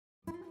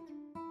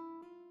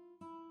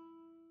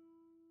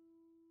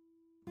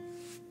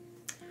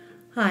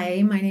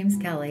Hi, my name's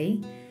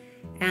Kelly,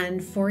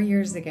 and 4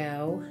 years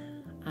ago,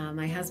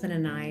 my husband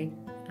and I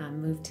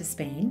moved to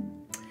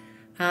Spain,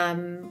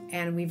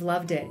 and we've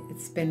loved it.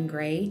 It's been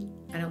great.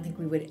 I don't think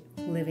we would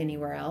live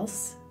anywhere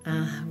else.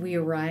 We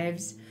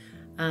arrived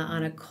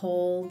on a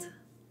cold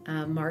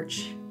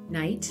March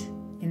night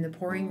in the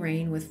pouring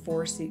rain with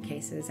 4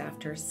 suitcases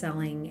after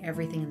selling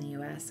everything in the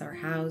U.S., our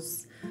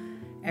house,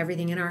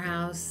 everything in our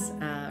house,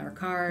 our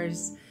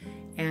cars,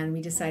 and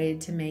we decided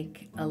to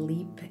make a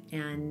leap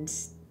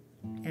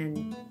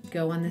and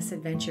go on this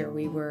adventure.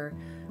 We were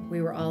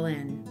all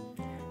in.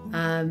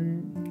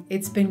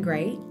 It's been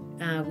great.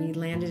 We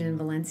landed in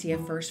Valencia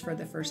first for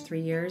the first 3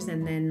 years,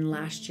 and then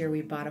last year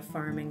we bought a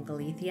farm in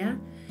Galicia.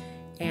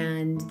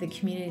 And the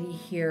community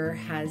here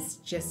has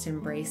just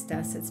embraced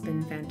us. It's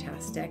been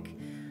fantastic.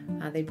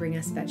 They bring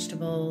us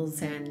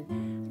vegetables,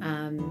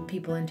 and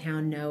people in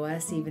town know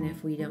us even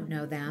if we don't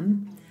know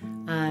them.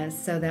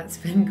 So that's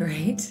been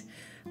great.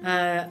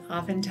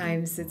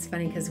 Oftentimes it's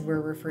funny because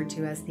we're referred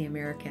to as the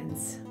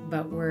Americans,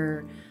 but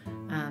we're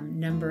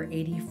number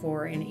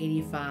 84 and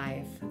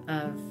 85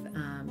 of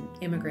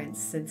immigrants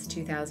since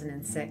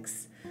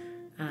 2006,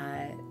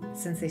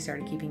 since they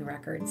started keeping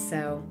records.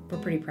 So we're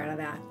pretty proud of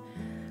that.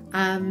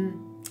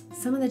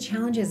 Some of the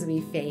challenges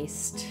we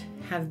faced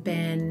have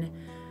been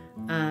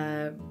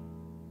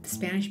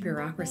Spanish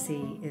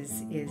bureaucracy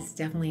is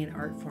definitely an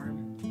art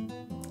form,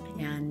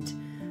 and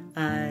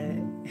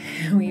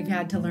we've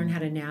had to learn how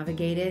to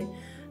navigate it,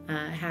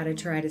 how to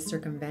try to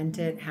circumvent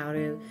it, how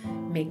to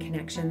make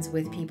connections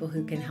with people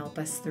who can help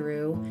us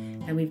through,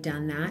 and we've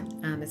done that.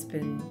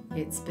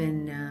 It's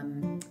been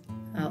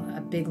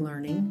a big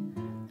learning,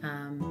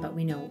 but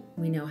we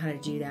know how to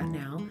do that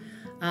now.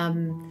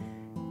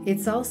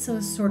 It's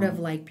also sort of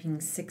like being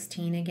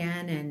 16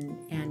 again,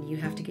 and you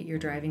have to get your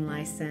driving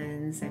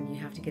license, and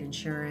you have to get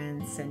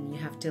insurance, and you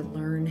have to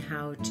learn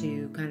how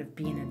to kind of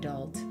be an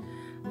adult.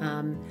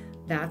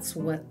 That's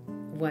what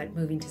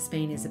moving to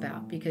Spain is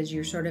about, because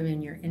you're sort of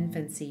in your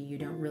infancy. You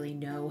don't really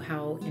know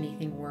how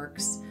anything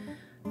works,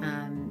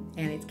 and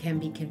it can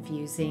be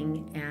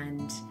confusing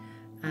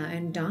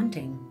and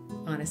daunting,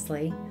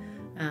 honestly.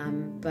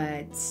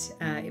 But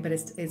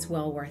it's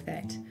well worth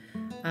it.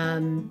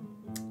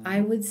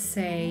 I would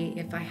say,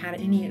 if I had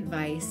any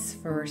advice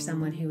for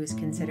someone who is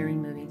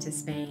considering moving to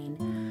Spain,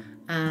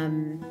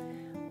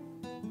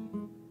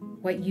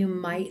 what you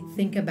might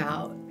think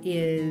about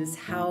is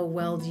how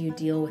well do you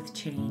deal with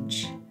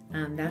change.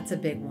 That's a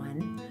big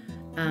one.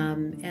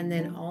 And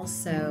then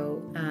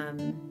also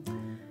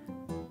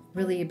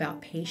really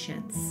about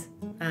patience.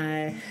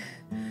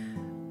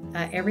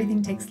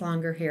 Everything takes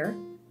longer here.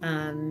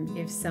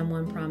 If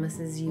someone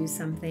promises you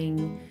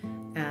something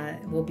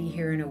will be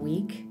here in a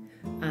week,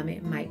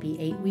 it might be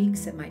 8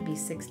 weeks, it might be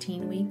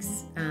 16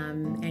 weeks,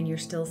 and you're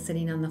still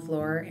sitting on the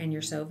floor and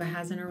your sofa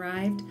hasn't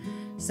arrived.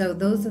 So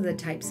those are the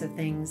types of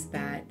things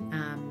that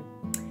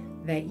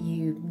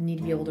you need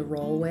to be able to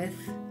roll with,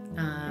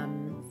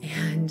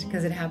 and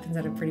because it happens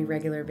on a pretty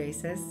regular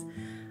basis.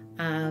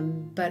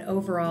 But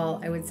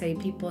overall, I would say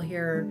people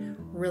here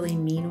really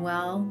mean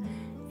well,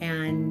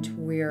 and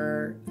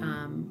we're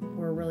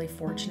really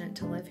fortunate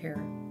to live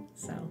here.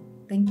 So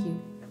thank you.